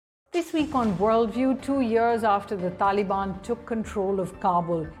This week on Worldview, 2 years after the Taliban took control of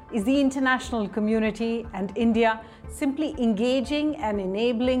Kabul, is the international community and India simply engaging and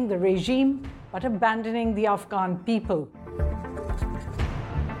enabling the regime but abandoning the Afghan people?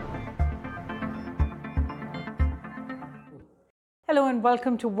 Hello and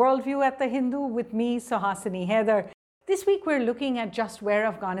welcome to Worldview at the Hindu with me, Suhasini Haider. This week we're looking at just where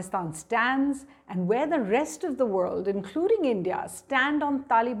Afghanistan stands and where the rest of the world, including India, stand on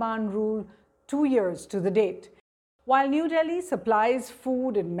Taliban rule 2 years to the date. While New Delhi supplies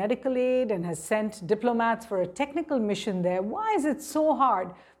food and medical aid and has sent diplomats for a technical mission there, why is it so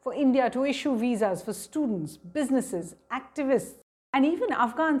hard for India to issue visas for students, businesses, activists, and even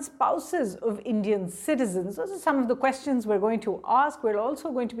Afghan spouses of Indian citizens? Those are some of the questions we're going to ask. We're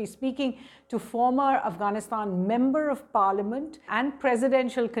also going to be speaking to former Afghanistan Member of Parliament and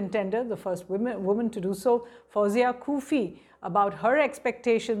presidential contender, the first woman to do so, Fawzia Kufi, about her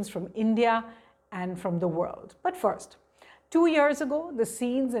expectations from India and from the world. But first, 2 years ago, the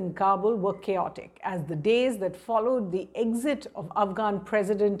scenes in Kabul were chaotic as the days that followed the exit of Afghan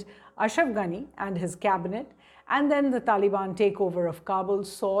President Ashraf Ghani and his cabinet, and then the Taliban takeover of Kabul,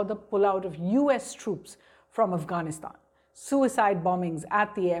 saw the pullout of US troops from Afghanistan. Suicide bombings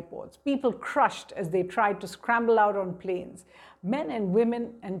at the airports, people crushed as they tried to scramble out on planes, men and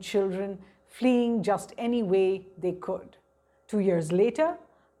women and children fleeing just any way they could. 2 years later,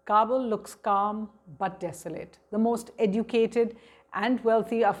 Kabul looks calm but desolate. The most educated and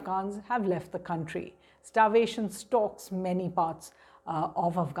wealthy Afghans have left the country. Starvation stalks many parts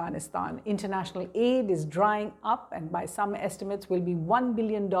of Afghanistan. International aid is drying up and by some estimates will be $1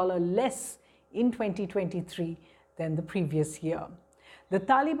 billion less in 2023 than the previous year. The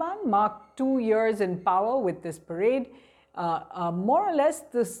Taliban marked 2 years in power with this parade, more or less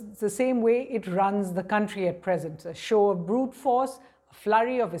the same way it runs the country at present. A show of brute force, a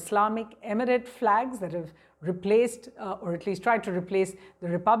flurry of Islamic Emirate flags that have replaced, or at least tried to replace, the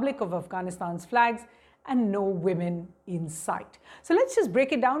Republic of Afghanistan's flags, and no women in sight. So let's just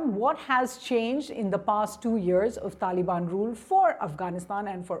break it down. What has changed in the past 2 years of Taliban rule for Afghanistan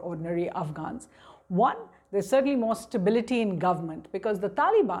and for ordinary Afghans? One, there's certainly more stability in government because the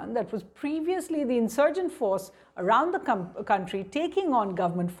Taliban, that was previously the insurgent force around the country taking on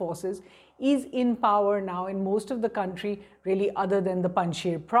government forces, is in power now in most of the country, really other than the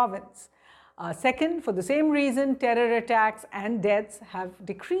Panjshir province. Second, for the same reason, terror attacks and deaths have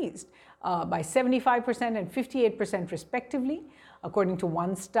decreased by 75% and 58% respectively, according to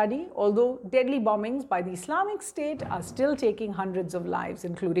one study, although deadly bombings by the Islamic State are still taking hundreds of lives,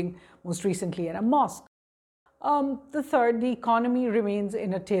 including most recently at a mosque. The third, the economy remains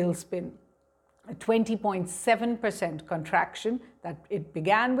in a tailspin. A 20.7% contraction that it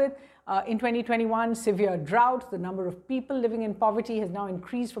began with. In 2021, severe drought, the number of people living in poverty has now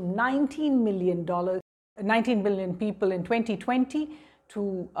increased from 19 million people in 2020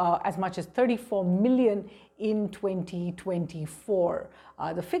 to as much as 34 million in 2024.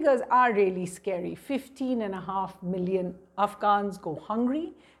 The figures are really scary. 15.5 million Afghans go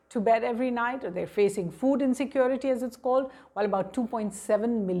hungry to bed every night, or they're facing food insecurity as it's called, while about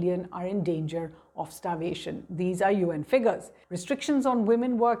 2.7 million are in danger of starvation. These are UN figures. Restrictions on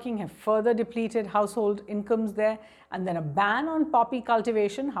women working have further depleted household incomes there, and then a ban on poppy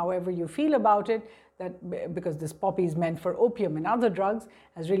cultivation, however you feel about it, that because this poppy is meant for opium and other drugs,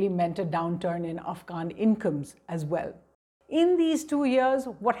 has really meant a downturn in Afghan incomes as well. In these 2 years,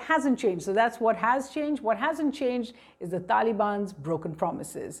 what hasn't changed? So that's what has changed. What hasn't changed is the Taliban's broken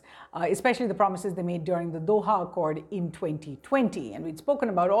promises, especially the promises they made during the Doha Accord in 2020. And we'd spoken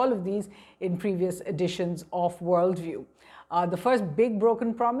about all of these in previous editions of Worldview. The first big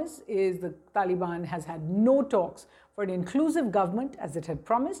broken promise is the Taliban has had no talks for an inclusive government as it had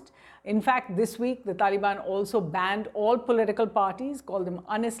promised. In fact, this week, the Taliban also banned all political parties, called them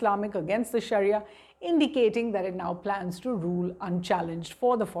un-Islamic, against the Sharia, indicating that it now plans to rule unchallenged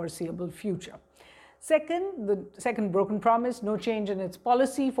for the foreseeable future. Second, the second broken promise, no change in its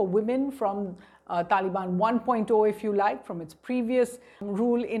policy for women from Taliban 1.0, if you like, from its previous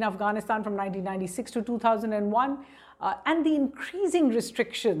rule in Afghanistan from 1996 to 2001. And the increasing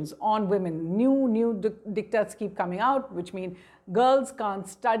restrictions on women. New diktats keep coming out, which mean girls can't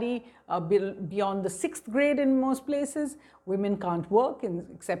study beyond the 6th grade in most places. Women can't work,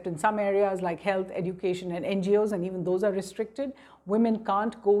 except in some areas like health, education, and NGOs, and even those are restricted. Women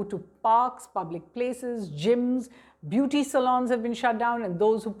can't go to parks, public places, gyms. Beauty salons have been shut down, and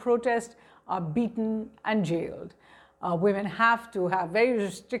those who protest are beaten and jailed. Women have to have very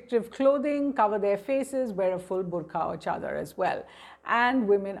restrictive clothing, cover their faces, wear a full burqa or chadar as well. And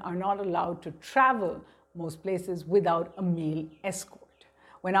women are not allowed to travel most places without a male escort.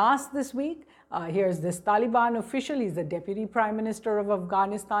 When asked this week, here's this Taliban official, he's the Deputy Prime Minister of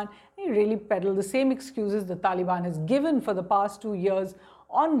Afghanistan. He really peddled the same excuses the Taliban has given for the past 2 years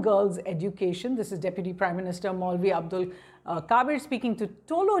on girls' education. This is Deputy Prime Minister Maulvi Abdul Kabir speaking to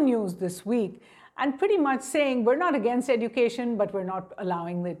Tolo News this week and pretty much saying we're not against education, but we're not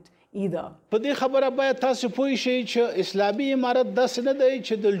allowing it either. په دې خبره باید تاسو پوه شئ چې اسلامي امارت داسې نه دی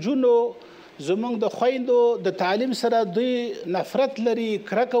چې د جنو زمونږ د خویندو د تعلیم سره دوی نفرت لري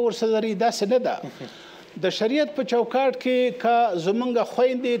کرکه ورسره لري داسې نه ده د شریعت په چوکاټ کې که زمونږ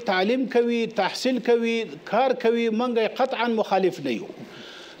خویندې تعلیم کوي تحصیل کوي کار کوي موږ قطعا مخالف نه یو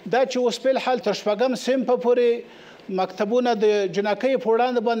دا چې اوس په حال تر شپږم سیم په پورې مکتبونه د جنکۍ په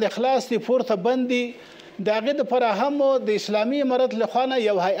وړاندې باندې خلاص دي پورته بند دي د هغې دپاره هم د اسلامي امارت له خوا نه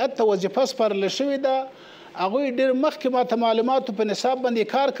یو هیئت ته وظیفه سپارله شوې ده هغوی ډېر مخکې ماته معلوماتو په نصاب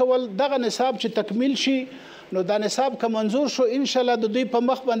باندې کار کول دغه نصاب چې تکمیل شي نو دا نصاب که منظور شو انشاءالله د دوی په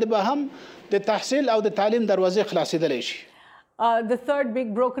مخ باندې به هم د تحصیل او د تعلیم دروازې خلاصېدلی شي. The third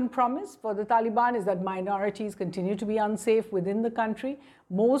big broken promise for the Taliban is that minorities continue to be unsafe within the country.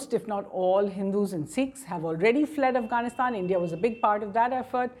 Most, if not all, Hindus and Sikhs have already fled Afghanistan. India was a big part of that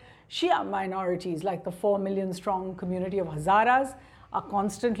effort. Shia minorities, like the 4 million strong community of Hazaras, are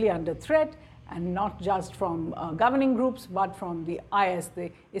constantly under threat, and not just from governing groups, but from the IS, the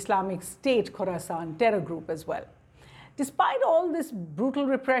Islamic State Khorasan terror group as well. Despite all this brutal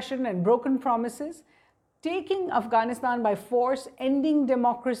repression and broken promises, taking Afghanistan by force, ending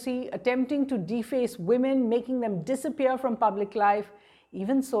democracy, attempting to deface women, making them disappear from public life,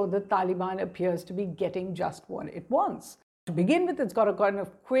 even so, the Taliban appears to be getting just what it wants. To begin with, it's got a kind of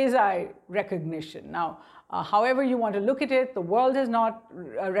quasi-recognition. Now, however you want to look at it, the world has not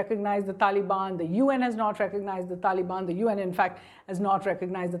recognized the Taliban, the UN has not recognized the Taliban, the UN, in fact, has not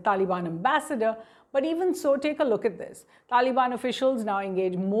recognized the Taliban ambassador. But even so, take a look at this. Taliban officials now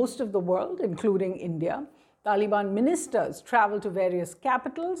engage most of the world, including India. Taliban ministers travel to various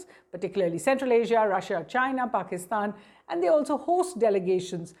capitals, particularly Central Asia, Russia, China, Pakistan, and they also host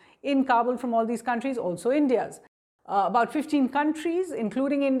delegations in Kabul from all these countries, also India's. About 15 countries,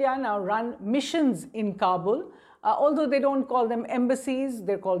 including India, now run missions in Kabul. Although they don't call them embassies,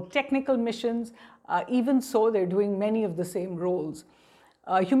 they're called technical missions. Even so, they're doing many of the same roles.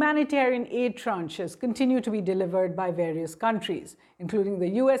 Humanitarian aid tranches continue to be delivered by various countries, including the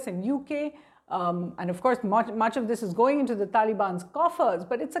US and UK. And of course, much of this is going into the Taliban's coffers,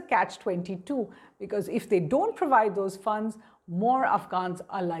 but it's a catch-22 because if they don't provide those funds, more Afghans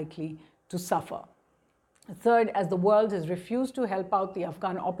are likely to suffer. Third, as the world has refused to help out the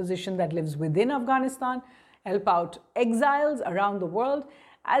Afghan opposition that lives within Afghanistan, help out exiles around the world,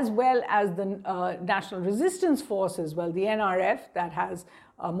 as well as the National Resistance Forces, well, the NRF, that has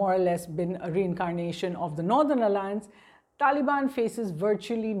more or less been a reincarnation of the Northern Alliance, Taliban faces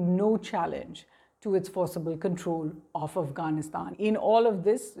virtually no challenge to its forcible control of Afghanistan. In all of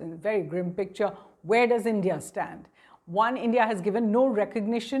this, in a very grim picture, where does India stand? One, India has given no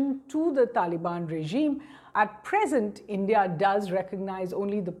recognition to the Taliban regime. At present, India does recognize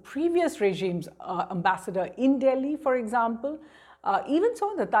only the previous regime's ambassador in Delhi, for example. Even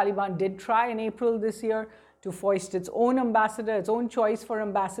so, the Taliban did try in April this year to foist its own ambassador, its own choice for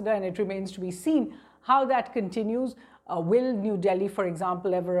ambassador, and it remains to be seen how that continues. Will New Delhi, for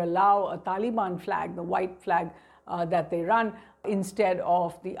example, ever allow a Taliban flag, the white flag that they run, instead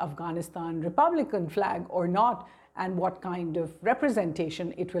of the Afghanistan Republican flag or not, and what kind of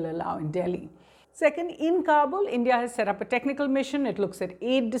representation it will allow in Delhi? Second, in Kabul, India has set up a technical mission. It looks at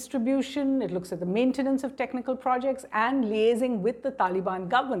aid distribution, it looks at the maintenance of technical projects and liaising with the Taliban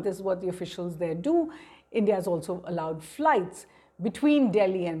government. This is what the officials there do. India has also allowed flights between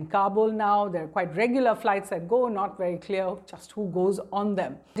Delhi and Kabul now. There are quite regular flights that go, not very clear just who goes on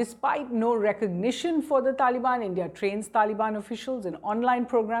them. Despite no recognition for the Taliban, India trains Taliban officials in online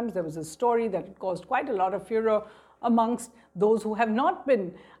programs. There was a story that caused quite a lot of furor amongst those who have not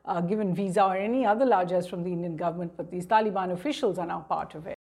been given visa or any other largesse from the Indian government, but these Taliban officials are now part of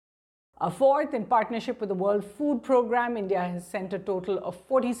it. Fourth, in partnership with the World Food Programme, India has sent a total of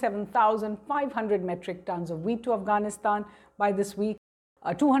 47,500 metric tons of wheat to Afghanistan by this week,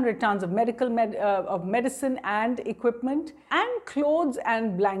 200 tons of medicine and equipment, and clothes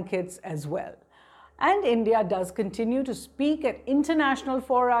and blankets as well. And India does continue to speak at international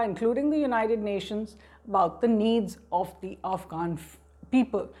fora, including the United Nations, about the needs of the Afghan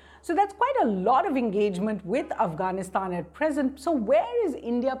people. So that's quite a lot of engagement with Afghanistan at present. So where is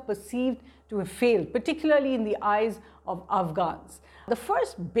India perceived to have failed, particularly in the eyes of Afghans? The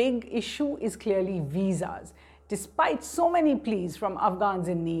first big issue is clearly visas. Despite so many pleas from Afghans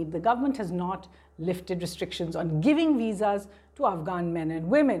in need, the government has not lifted restrictions on giving visas to to Afghan men and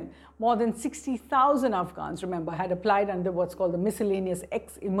women. More than 60,000 Afghans, remember, had applied under what's called the miscellaneous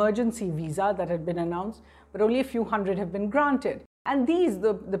emergency visa that had been announced, but only a few hundred have been granted. And these,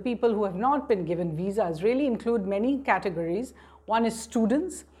 the people who have not been given visas, really include many categories. One is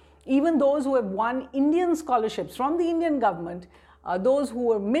students, even those who have won Indian scholarships from the Indian government, those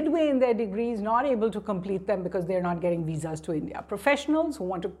who are midway in their degrees, not able to complete them because they're not getting visas to India. Professionals who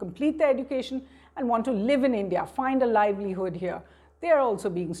want to complete their education and want to live in India, find a livelihood here, they are also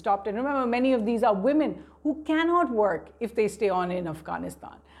being stopped. And remember, many of these are women who cannot work if they stay on in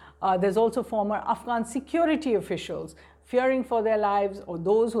Afghanistan. There's also former Afghan security officials fearing for their lives, or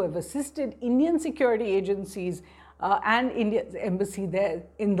those who have assisted Indian security agencies and India's embassy there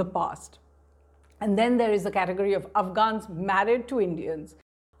in the past. And then there is the category of Afghans married to Indians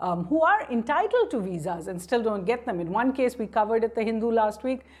who are entitled to visas and still don't get them. In one case we covered at the Hindu last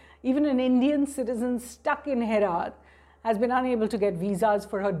week, even an Indian citizen stuck in Herat has been unable to get visas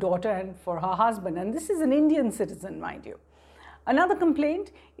for her daughter and for her husband. And this is an Indian citizen, mind you. Another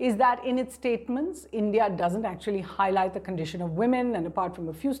complaint is that in its statements, India doesn't actually highlight the condition of women, and apart from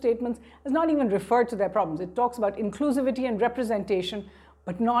a few statements, has not even referred to their problems. It talks about inclusivity and representation,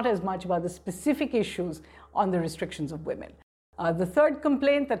 but not as much about the specific issues on the restrictions of women. The third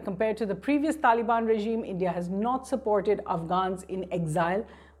complaint, that compared to the previous Taliban regime, India has not supported Afghans in exile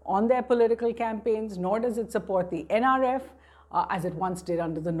on their political campaigns, nor does it support the NRF, as it once did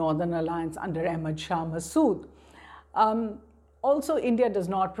under the Northern Alliance under Ahmad Shah Massoud. Also, India does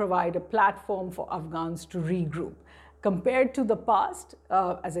not provide a platform for Afghans to regroup. Compared to the past,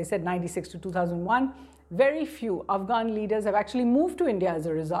 as I said, 96 to 2001, very few Afghan leaders have actually moved to India as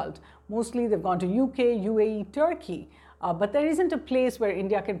a result. Mostly they've gone to UK, UAE, Turkey. But there isn't a place where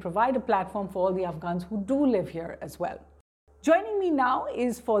India can provide a platform for all the Afghans who do live here as well. Joining me now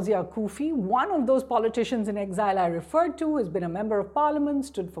is Fawzia Kufi, one of those politicians in exile I referred to, has been a member of parliament,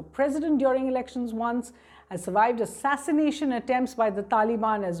 stood for president during elections once, has survived assassination attempts by the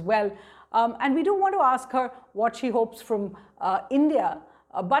Taliban as well. And we do want to ask her what she hopes from India.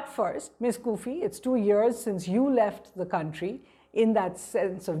 But first, Ms. Kufi, it's 2 years since you left the country in that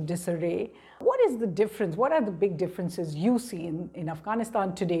sense of disarray. What is the difference? What are the big differences you see in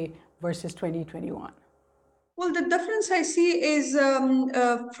Afghanistan today versus 2021? Well, the difference I see is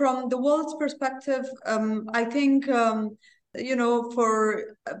from the world's perspective. I think, for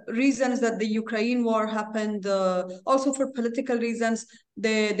reasons that the Ukraine war happened, also for political reasons,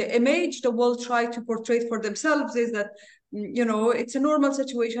 the image the world tried to portray for themselves is that, it's a normal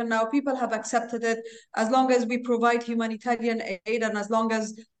situation now. People have accepted it as long as we provide humanitarian aid and as long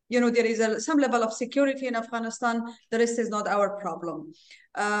as, there is some level of security in Afghanistan, the rest is not our problem.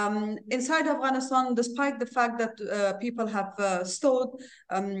 Inside Afghanistan, despite the fact that people have stalled,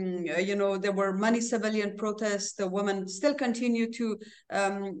 there were many civilian protests. The women still continue to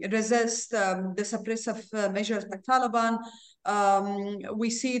resist the suppressive measures by Taliban. We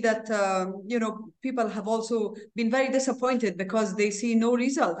see that, people have also been very disappointed because they see no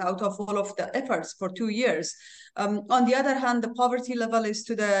result out of all of the efforts for 2 years. On the other hand, the poverty level is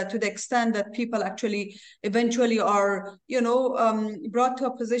to the extent that people actually eventually are, brought to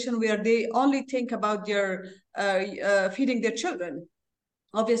a position where they only think about their feeding their children.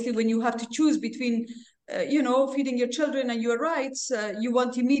 Obviously, when you have to choose between feeding your children and your rights, you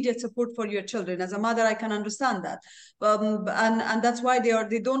want immediate support for your children. As a mother, I can understand that. And that's why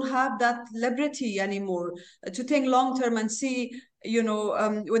they don't have that liberty anymore to think long term and see,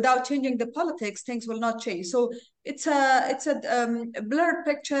 without changing the politics, things will not change. So it's a blurred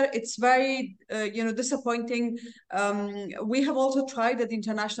picture. It's very, disappointing. We have also tried at the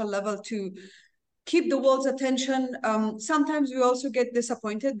international level to keep the world's attention. Sometimes we also get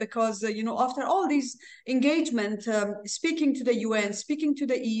disappointed because, after all these engagement, speaking to the UN, speaking to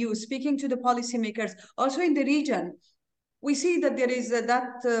the EU, speaking to the policymakers, also in the region, we see that there is that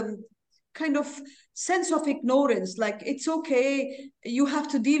kind of sense of ignorance, like it's okay, you have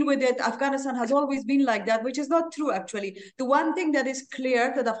to deal with it. Afghanistan has always been like that, which is not true, actually. The one thing that is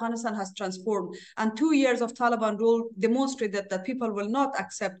clear that Afghanistan has transformed, and 2 years of Taliban rule demonstrated that people will not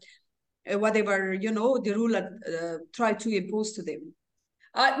accept whatever, the ruler tried to impose to them.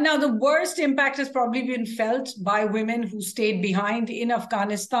 Now, the worst impact has probably been felt by women who stayed behind in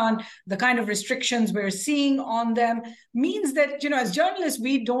Afghanistan. The kind of restrictions we're seeing on them means that, as journalists,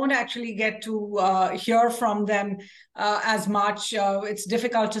 we don't actually get to hear from them as much. It's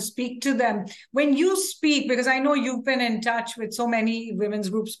difficult to speak to them. When you speak, because I know you've been in touch with so many women's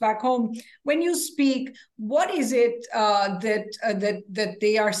groups back home, when you speak, what is it that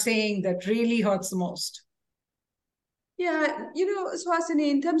they are saying that really hurts the most? Yeah,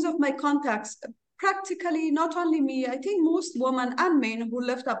 Suhasini, in terms of my contacts, practically, not only me, I think most women and men who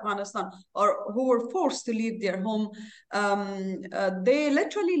left Afghanistan or who were forced to leave their home, they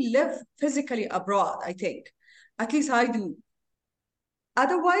literally live physically abroad, I think. At least I do.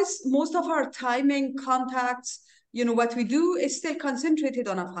 Otherwise, most of our timing, contacts, what we do is still concentrated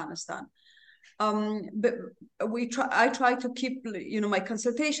on Afghanistan. But I try to keep, my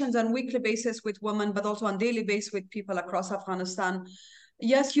consultations on weekly basis with women, but also on daily basis with people across Afghanistan.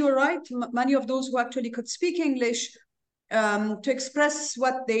 Yes, you're right. Many of those who actually could speak English to express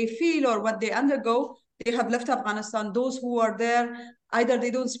what they feel or what they undergo, they have left Afghanistan. Those who are there, either they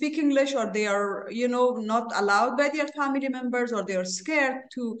don't speak English or they are, not allowed by their family members, or they are scared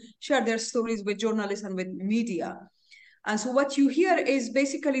to share their stories with journalists and with media. And so what you hear is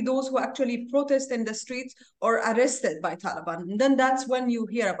basically those who actually protest in the streets or arrested by Taliban. And then that's when you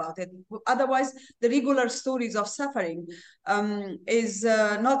hear about it. Otherwise, the regular stories of suffering is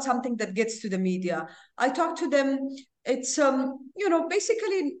not something that gets to the media. I talk to them. It's,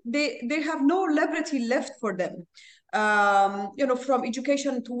 basically they have no liberty left for them. From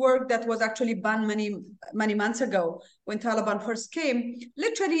education to work that was actually banned many months ago when Taliban first came.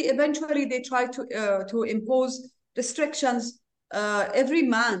 Literally, eventually they tried to impose restrictions every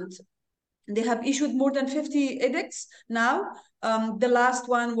month. They have issued more than 50 edicts now. The last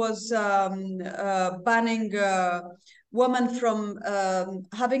one was banning women from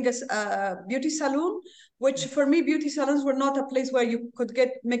having a beauty salon, which for me, beauty salons were not a place where you could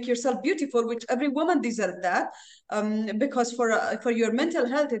make yourself beautiful, which every woman deserved that, because for your mental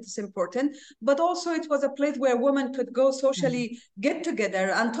health, it is important. But also it was a place where women could go socially, get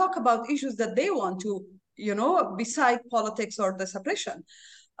together and talk about issues that they want to, beside politics or the suppression.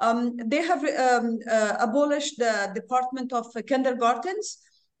 They have abolished the Department of Kindergartens.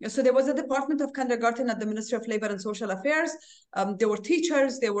 So there was a Department of Kindergarten at the Ministry of Labor and Social Affairs. There were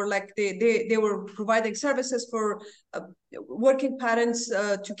teachers. They were they were providing services for working parents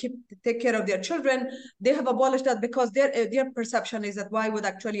to take care of their children. They have abolished that because their perception is that why would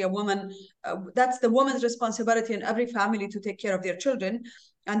actually a woman, that's the woman's responsibility in every family to take care of their children.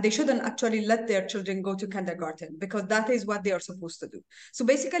 And they shouldn't actually let their children go to kindergarten because that is what they are supposed to do. So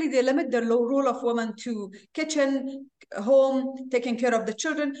basically, they limit the role of women to kitchen, home, taking care of the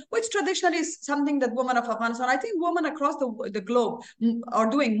children, which traditionally is something that women of Afghanistan, I think women across the globe are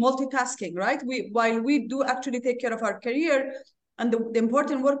doing multitasking, right? While we do actually take care of our career, and the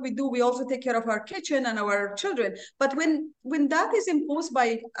important work we do, we also take care of our kitchen and our children. But when that is imposed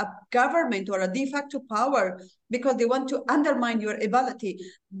by a government or a de facto power because they want to undermine your ability,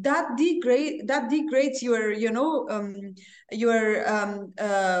 that degrades your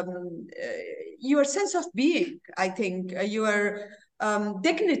sense of being, I think, your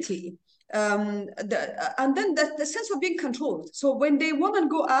dignity. And then the sense of being controlled. So when the women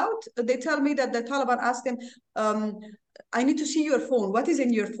go out, they tell me that the Taliban asked them, I need to see your phone. What is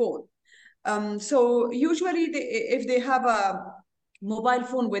in your phone? So usually if they have a mobile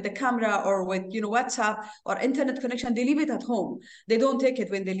phone with a camera or with WhatsApp or internet connection, they leave it at home. They don't take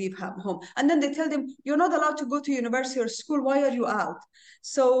it when they leave home. And then they tell them, you're not allowed to go to university or school. Why are you out?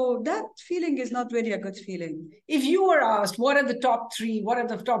 So that feeling is not really a good feeling. If you were asked, what are the top 3, what are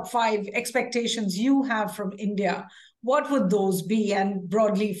the top 5 expectations you have from India, what would those be, and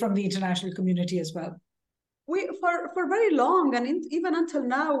broadly from the international community as well? For very long, and even until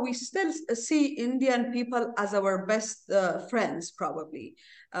now, we still see Indian people as our best friends, probably.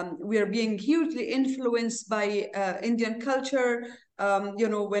 We are being hugely influenced by Indian culture.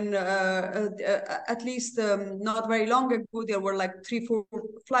 When at least not very long ago, there were like 3-4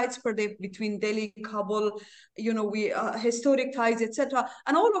 flights per day between Delhi, Kabul, we historic ties, etc.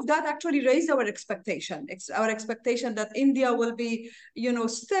 And all of that actually raised our expectation. It's our expectation that India will be,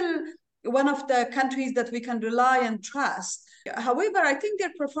 still one of the countries that we can rely and trust. However, I think their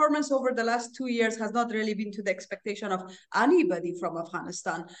performance over the last 2 years has not really been to the expectation of anybody from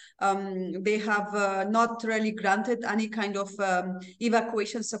Afghanistan. They have not really granted any kind of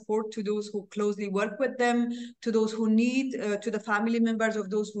evacuation support to those who closely work with them, to those who need, to the family members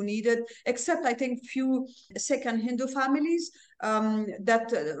of those who need it, except I think few Sikh and Hindu families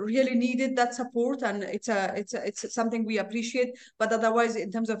that really needed that support, and it's something we appreciate. But otherwise,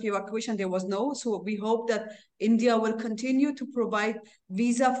 in terms of evacuation, there was no. So we hope that India will continue to provide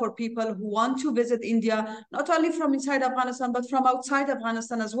visa for people who want to visit India, not only from inside Afghanistan, but from outside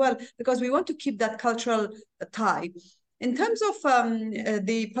Afghanistan as well, because we want to keep that cultural tie. In terms of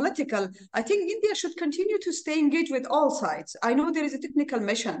the political, I think India should continue to stay engaged with all sides. I know there is a technical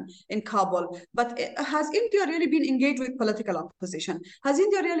mission in Kabul, but has India really been engaged with political opposition? Has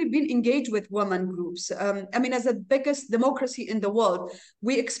India really been engaged with women groups? I mean, as the biggest democracy in the world,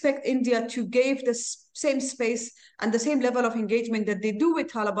 we expect India to give the same space and the same level of engagement that they do with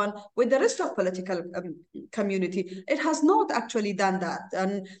Taliban with the rest of political community. It has not actually done that.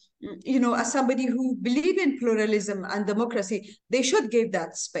 And as somebody who believe in pluralism and democracy, they should give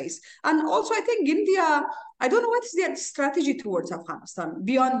that space. And also, I think India, I don't know what is their strategy towards Afghanistan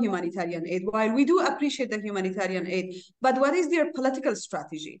beyond humanitarian aid. While we do appreciate the humanitarian aid, but what is their political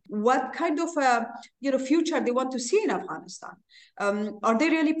strategy? What kind of future they want to see in Afghanistan? Are they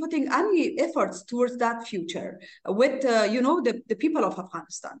really putting any efforts towards that future with the people of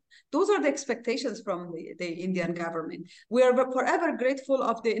Afghanistan? Those are the expectations from the Indian government. We are forever grateful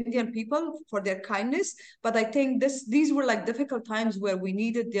of the Indian people for their kindness, but I think these were like difficult times where we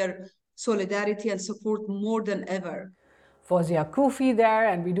needed their solidarity and support more than ever. Fawzia Kufi there,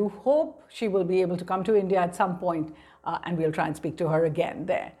 and we do hope she will be able to come to India at some point, and we'll try and speak to her again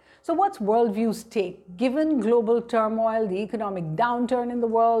there. So what's Worldview's take? Given global turmoil, the economic downturn in the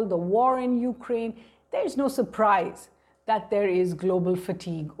world, the war in Ukraine, there is no surprise that there is global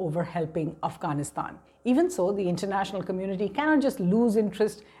fatigue over helping Afghanistan. Even so, the international community cannot just lose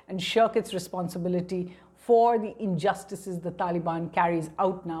interest and shirk its responsibility for the injustices the Taliban carries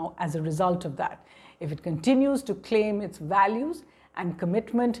out now as a result of that. If it continues to claim its values and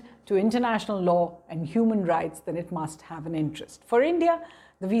commitment to international law and human rights, then it must have an interest. For India,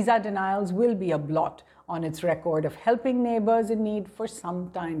 the visa denials will be a blot on its record of helping neighbors in need for some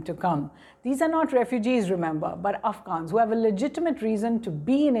time to come. These are not refugees, remember, but Afghans who have a legitimate reason to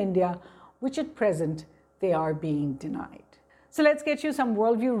be in India, which at present they are being denied. So let's get you some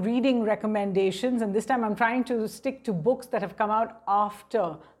Worldview reading recommendations, and this time I'm trying to stick to books that have come out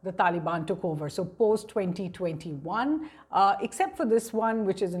after the Taliban took over, so post-2021, except for this one,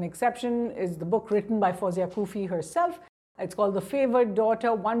 which is an exception, is the book written by Fawzia Kufi herself. It's called The Favored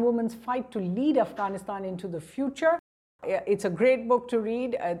Daughter, One Woman's Fight to Lead Afghanistan into the Future. It's a great book to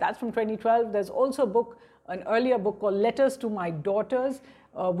read. That's from 2012. There's also a book, an earlier book called Letters to My Daughters,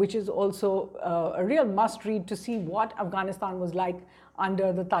 which is also a real must-read to see what Afghanistan was like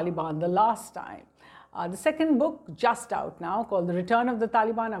under the Taliban the last time. The second book, just out now, called The Return of the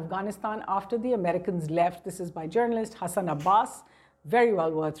Taliban, Afghanistan After the Americans Left. This is by journalist Hassan Abbas. Very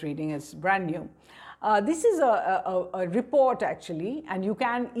well worth reading. It's brand new. This is a report, actually, and you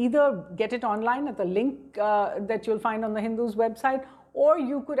can either get it online at the link that you'll find on the Hindu's website, or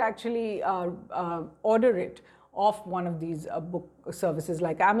you could actually order it off one of these book services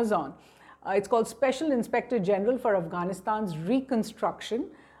like Amazon. It's called Special Inspector General for Afghanistan's Reconstruction,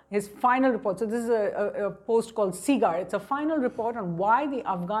 his final report. So this is a post called Sigar. It's a final report on why the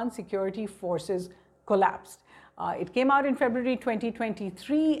Afghan security forces collapsed. It came out in February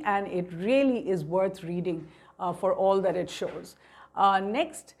 2023, and it really is worth reading for all that it shows.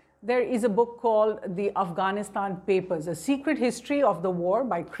 Next, there is a book called The Afghanistan Papers, A Secret History of the War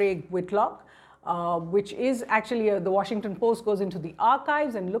by Craig Whitlock, which is actually, the Washington Post goes into the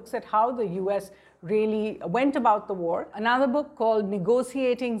archives and looks at how the US really went about the war. Another book called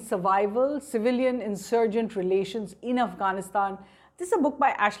Negotiating Survival, Civilian Insurgent Relations in Afghanistan. This is a book by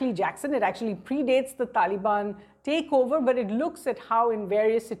Ashley Jackson. It actually predates the Taliban takeover, but it looks at how in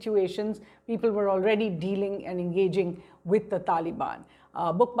various situations people were already dealing and engaging with the Taliban.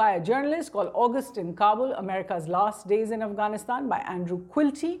 A book by a journalist called August in Kabul, America's Last Days in Afghanistan by Andrew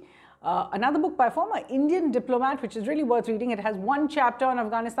Quilty. Another book by a former Indian diplomat, which is really worth reading. It has one chapter on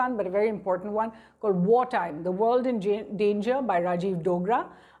Afghanistan, but a very important one, called Wartime, The World in Danger by Rajiv Dogra,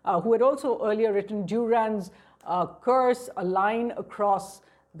 who had also earlier written Duran's Curse, A Line Across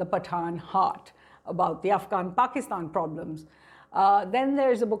the Pathan Heart, about the Afghan-Pakistan problems. Then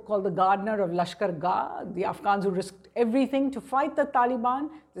there's a book called The Gardener of Lashkar Gah, The Afghans Who Risked Everything to Fight the Taliban.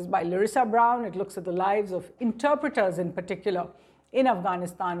 This is by Larissa Brown. It looks at the lives of interpreters in particular in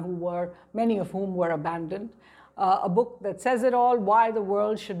Afghanistan, many of whom were abandoned. A book that says it all, Why the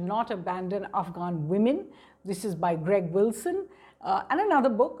World Should Not Abandon Afghan Women. This is by Greg Wilson. And another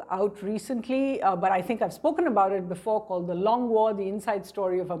book out recently, but I think I've spoken about it before, called The Long War, The Inside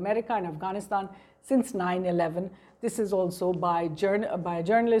Story of America and Afghanistan Since 9/11. This is also by a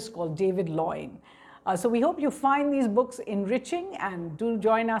journalist called David Loyne. So we hope you find these books enriching, and do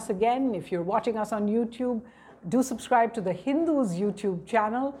join us again. If you're watching us on YouTube, do subscribe to the Hindu's YouTube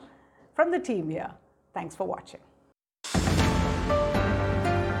channel. From the team here, thanks for watching.